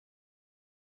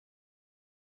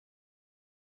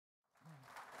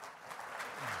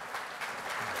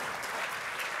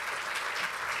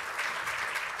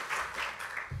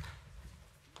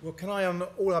Well, can I, on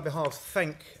all our behalf,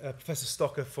 thank Professor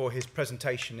Stocker for his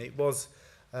presentation. It was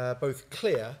both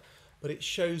clear, but it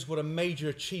shows what a major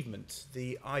achievement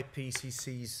the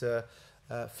IPCC's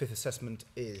fifth assessment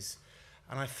is.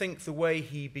 And I think the way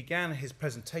he began his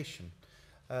presentation,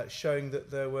 showing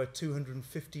that there were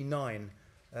 259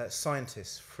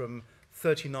 scientists from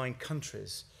 39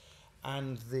 countries,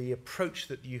 and the approach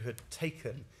that you had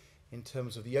taken in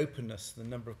terms of the openness and the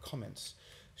number of comments,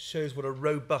 shows what a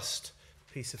robust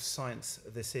piece of science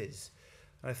this is.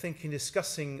 And I think in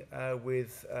discussing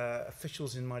with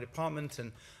officials in my department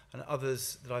and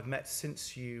others that I've met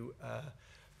since you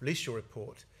released your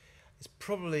report, it's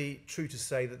probably true to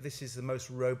say that this is the most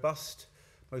robust,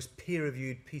 most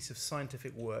peer-reviewed piece of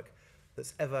scientific work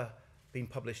that's ever been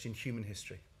published in human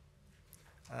history.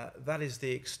 That is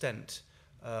the extent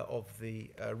of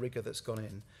the rigour that's gone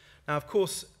in. Now, of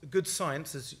course, good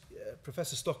science, as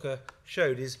Professor Stocker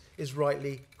showed, is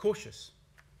rightly cautious.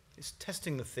 It's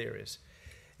testing the theories.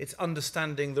 It's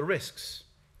understanding the risks.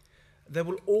 There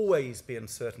will always be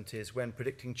uncertainties when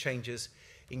predicting changes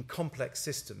in complex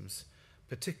systems,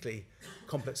 particularly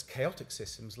complex chaotic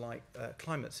systems like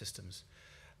climate systems.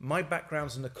 My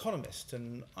background's an economist,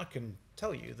 and I can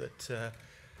tell you that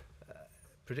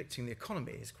predicting the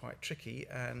economy is quite tricky,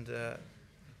 and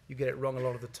you get it wrong a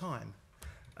lot of the time.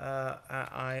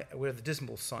 We're the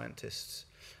dismal scientists,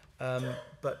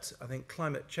 but I think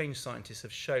climate change scientists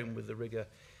have shown with the rigour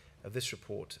of this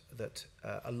report that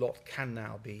a lot can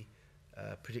now be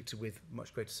predicted with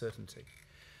much greater certainty.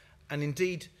 And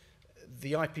indeed,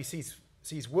 the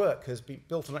IPCC's work has been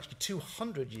built on actually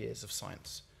 200 years of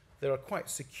science. There are quite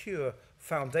secure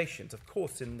foundations, of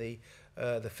course, in the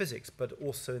physics, but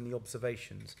also in the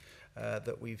observations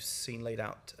that we've seen laid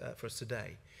out for us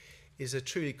today. Is a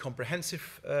truly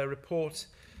comprehensive report.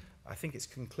 I think its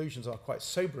conclusions are quite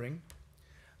sobering,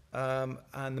 and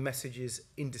the message is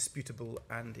indisputable,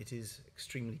 and it is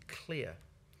extremely clear.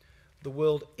 The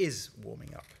world is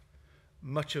warming up.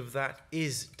 Much of that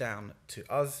is down to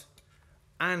us,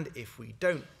 and if we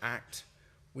don't act,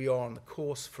 we are on the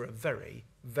course for a very,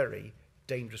 very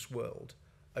dangerous world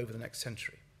over the next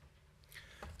century.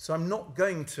 So I'm not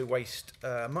going to waste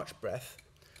much breath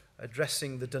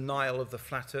addressing the denial of the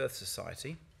Flat Earth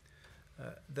Society.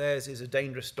 Theirs is a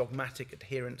dangerous dogmatic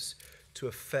adherence to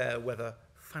a fair weather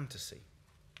fantasy.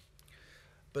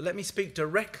 But let me speak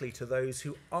directly to those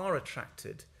who are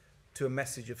attracted to a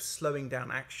message of slowing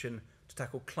down action to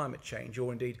tackle climate change,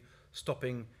 or indeed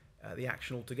stopping the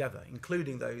action altogether,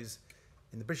 including those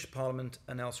in the British Parliament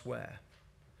and elsewhere.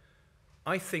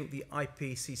 I think the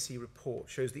IPCC report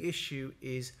shows the issue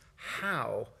is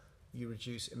how you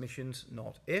reduce emissions,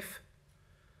 not if.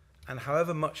 And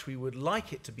however much we would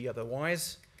like it to be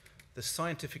otherwise, the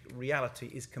scientific reality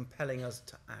is compelling us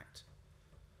to act.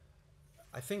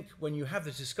 I think when you have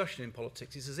this discussion in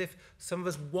politics, it's as if some of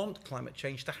us want climate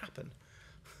change to happen.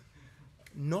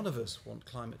 None of us want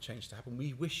climate change to happen.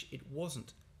 We wish it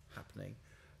wasn't happening,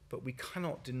 but we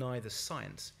cannot deny the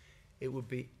science. It would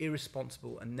be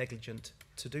irresponsible and negligent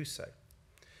to do so.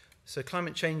 So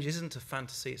climate change isn't a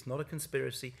fantasy, it's not a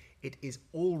conspiracy, it is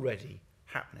already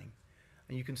happening.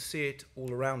 And you can see it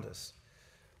all around us.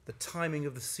 The timing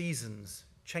of the seasons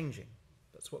changing,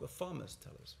 that's what the farmers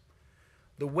tell us.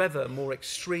 The weather more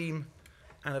extreme,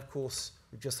 and of course,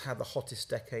 we've just had the hottest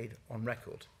decade on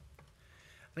record.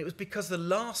 And it was because the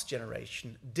last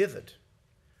generation dithered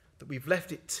that we've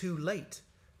left it too late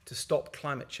to stop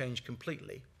climate change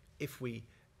completely, if we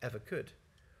ever could.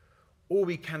 All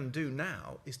we can do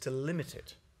now is to limit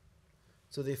it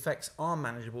so the effects are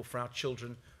manageable for our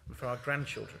children and for our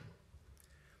grandchildren.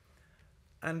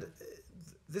 And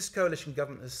this coalition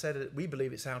government has said that we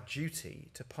believe it's our duty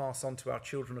to pass on to our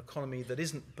children an economy that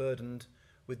isn't burdened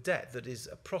with debt, that is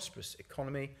a prosperous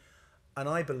economy. And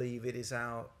I believe it is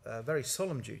our very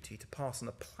solemn duty to pass on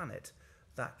a planet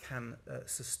that can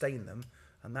sustain them,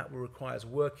 and that will require us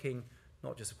working,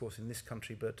 not just, of course, in this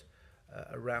country, but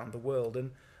around the world.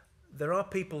 And there are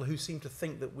people who seem to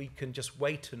think that we can just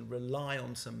wait and rely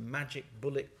on some magic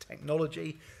bullet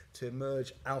technology to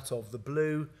emerge out of the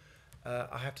blue.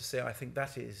 I have to say, I think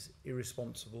that is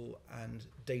irresponsible and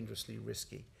dangerously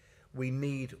risky. We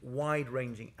need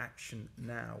wide-ranging action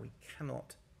now. We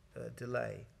cannot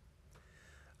delay.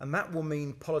 And that will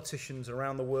mean politicians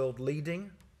around the world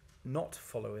leading, not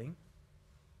following.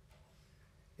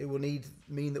 It will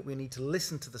mean that we need to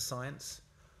listen to the science,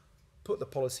 put the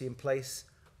policy in place,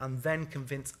 and then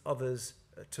convince others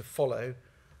to follow.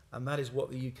 And that is what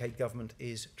the UK government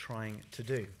is trying to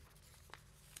do.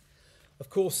 Of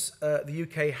course, the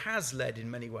UK has led in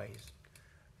many ways.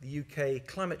 The UK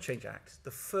Climate Change Act,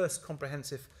 the first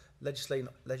comprehensive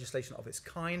legislation of its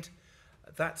kind,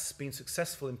 that's been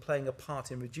successful in playing a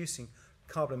part in reducing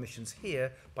carbon emissions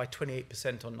here by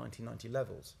 28% on 1990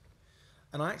 levels.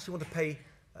 And I actually want to pay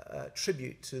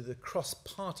tribute to the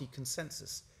cross-party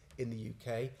consensus in the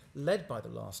UK, led by the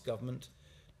last government,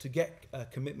 to get a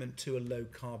commitment to a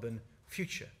low-carbon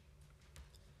future.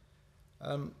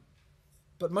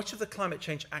 But much of the Climate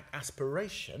Change Act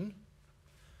aspiration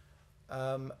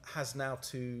has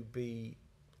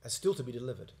still to be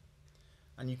delivered.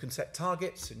 And you can set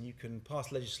targets and you can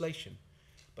pass legislation,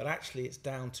 but actually it's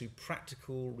down to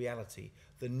practical reality,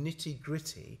 the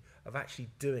nitty-gritty of actually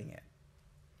doing it.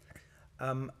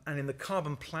 And in the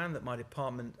carbon plan that my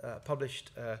department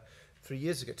published 2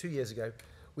 years ago,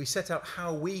 we set out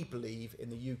how we believe in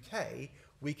the UK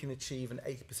we can achieve an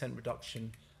 80%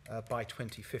 reduction by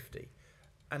 2050.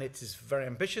 And it is very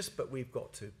ambitious, but we've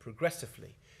got to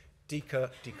progressively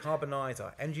decarbonise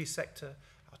our energy sector,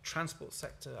 our transport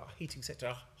sector, our heating sector,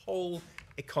 our whole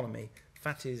economy.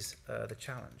 That is the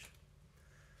challenge.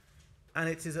 And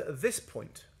it is at this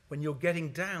point, when you're getting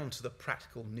down to the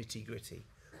practical nitty-gritty,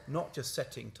 not just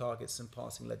setting targets and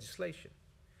passing legislation.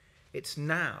 It's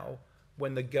now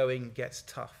when the going gets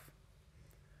tough.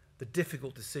 The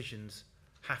difficult decisions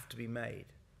have to be made.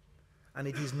 And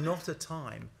it is not a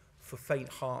time for faint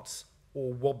hearts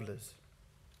or wobblers.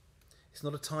 It's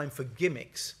not a time for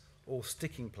gimmicks or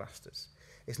sticking plasters.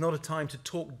 It's not a time to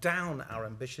talk down our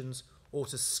ambitions or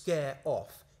to scare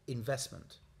off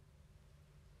investment.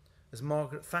 As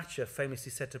Margaret Thatcher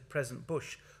famously said to President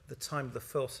Bush at the time of the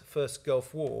first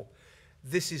Gulf War,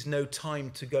 "This is no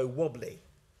time to go wobbly,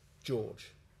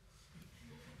 George."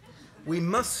 We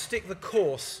must stick the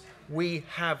course we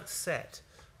have set.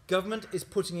 Government is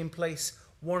putting in place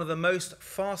one of the most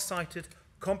far-sighted,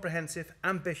 comprehensive,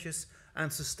 ambitious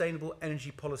and sustainable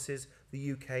energy policies the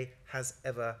UK has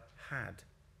ever had.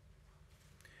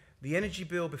 The energy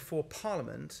bill before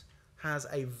Parliament has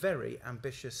a very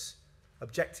ambitious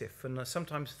objective, and I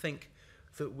sometimes think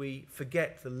that we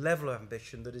forget the level of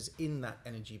ambition that is in that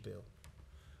energy bill.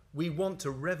 We want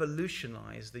to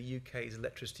revolutionise the UK's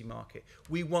electricity market.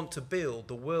 We want to build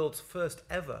the world's first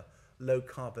ever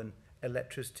low-carbon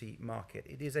electricity market.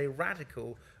 It is a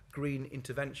radical green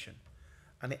intervention,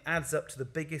 and it adds up to the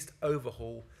biggest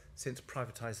overhaul since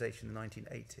privatisation in the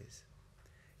 1980s.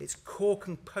 Its core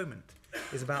component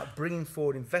is about bringing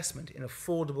forward investment in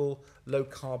affordable,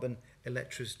 low-carbon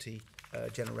electricity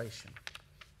generation.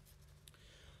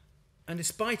 And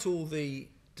despite all the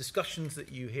discussions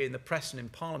that you hear in the press and in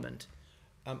Parliament,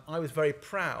 I was very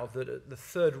proud that at the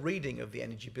third reading of the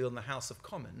Energy Bill in the House of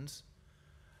Commons,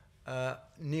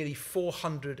 nearly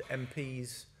 400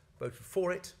 MPs voted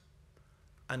for it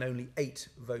and only 8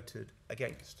 voted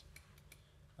against.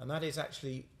 And that is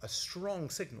actually a strong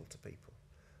signal to people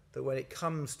that when it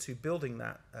comes to building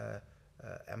that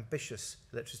ambitious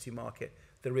electricity market,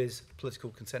 there is political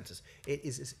consensus. It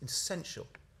is essential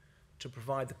to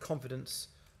provide the confidence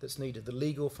that's needed, the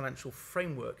legal financial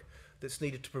framework that's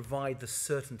needed to provide the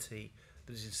certainty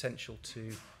that is essential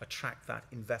to attract that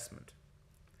investment.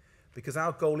 Because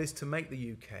our goal is to make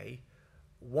the UK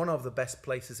one of the best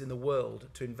places in the world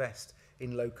to invest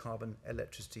in low-carbon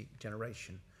electricity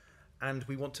generation. And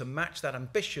we want to match that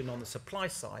ambition on the supply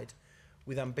side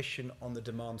with ambition on the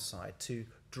demand side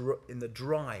in the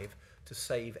drive to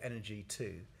save energy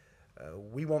too.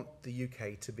 We want the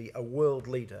UK to be a world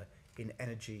leader in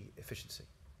energy efficiency.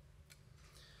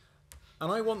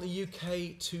 And I want the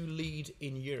UK to lead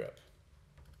in Europe.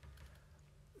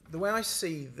 The way I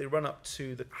see the run-up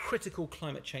to the critical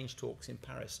climate change talks in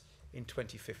Paris in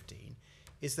 2015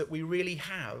 is that we really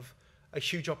have a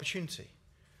huge opportunity.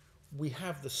 We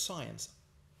have the science,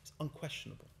 it's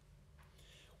unquestionable.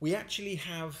 We actually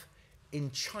have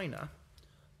in China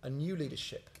a new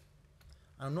leadership.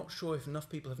 I'm not sure if enough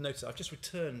people have noticed. I've just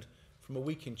returned from a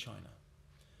week in China,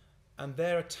 and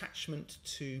their attachment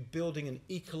to building an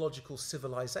ecological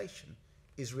civilization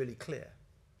is really clear.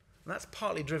 And that's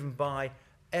partly driven by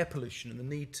air pollution and the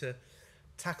need to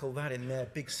tackle that in their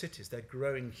big cities, their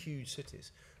growing huge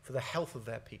cities, for the health of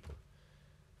their people,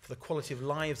 for the quality of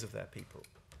lives of their people.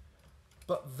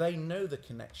 But they know the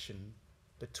connection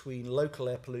between local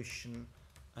air pollution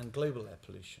and global air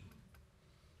pollution.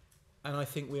 And I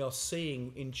think we are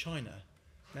seeing in China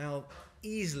now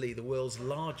easily the world's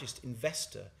largest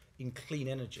investor in clean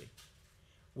energy.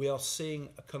 We are seeing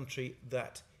a country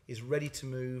that is ready to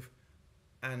move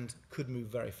and could move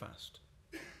very fast.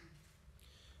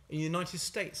 In the United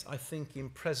States, I think in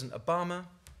President Obama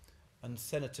and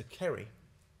Senator Kerry,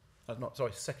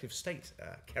 Secretary of State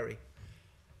Kerry,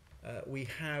 we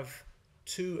have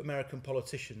 2 American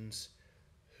politicians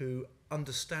who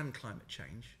understand climate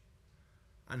change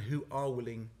and who are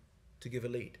willing to give a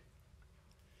lead.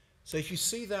 So if you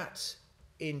see that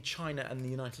in China and the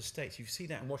United States, you see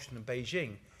that in Washington and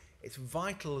Beijing, it's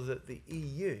vital that the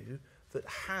EU, that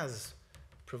has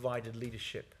provided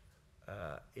leadership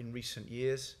in recent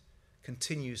years,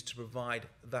 continues to provide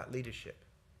that leadership.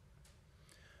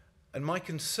 And my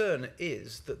concern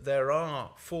is that there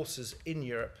are forces in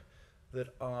Europe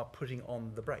that are putting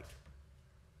on the brake.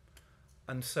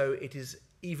 And so it is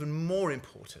even more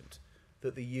important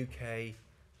that the UK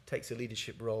takes a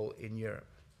leadership role in Europe.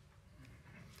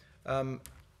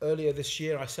 Earlier this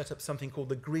year, I set up something called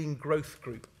the Green Growth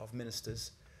Group of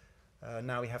Ministers.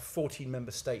 Now we have 14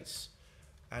 member states,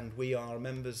 and we are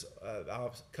members,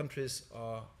 our countries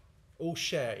are all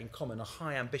share in common a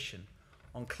high ambition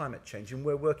on climate change, and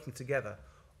we're working together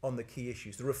on the key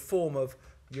issues. The reform of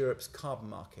Europe's carbon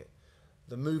market,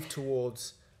 the move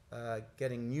towards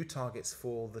getting new targets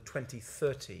for the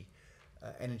 2030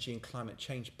 energy and climate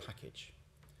change package.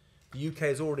 The UK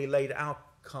has already laid our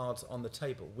cards on the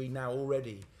table. We now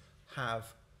already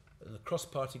have a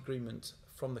cross-party agreement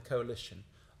from the coalition,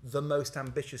 the most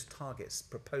ambitious targets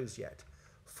proposed yet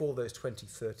for those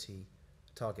 2030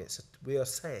 targets. We are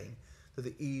saying that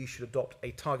the EU should adopt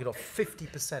a target of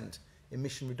 50%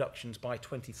 emission reductions by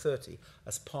 2030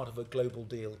 as part of a global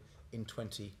deal in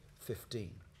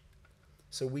 2015.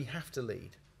 So we have to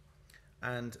lead,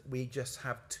 and we just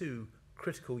have 2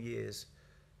 critical years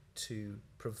to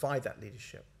provide that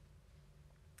leadership.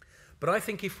 But I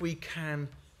think if we can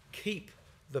keep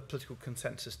the political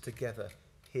consensus together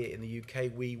here in the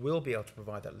UK, we will be able to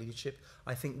provide that leadership.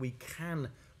 I think we can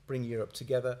bring Europe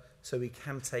together so we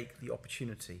can take the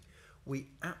opportunity. We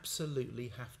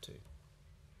absolutely have to.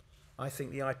 I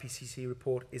think the IPCC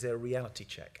report is a reality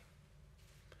check.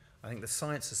 I think the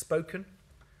science has spoken,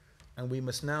 and we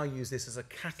must now use this as a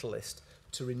catalyst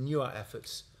to renew our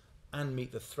efforts and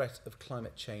meet the threat of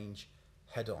climate change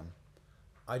head on.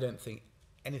 I don't think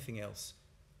anything else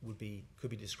could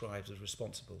be described as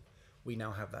responsible. We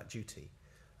now have that duty,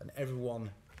 and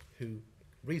everyone who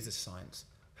reads the science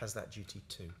has that duty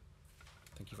too.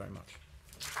 Thank you very much.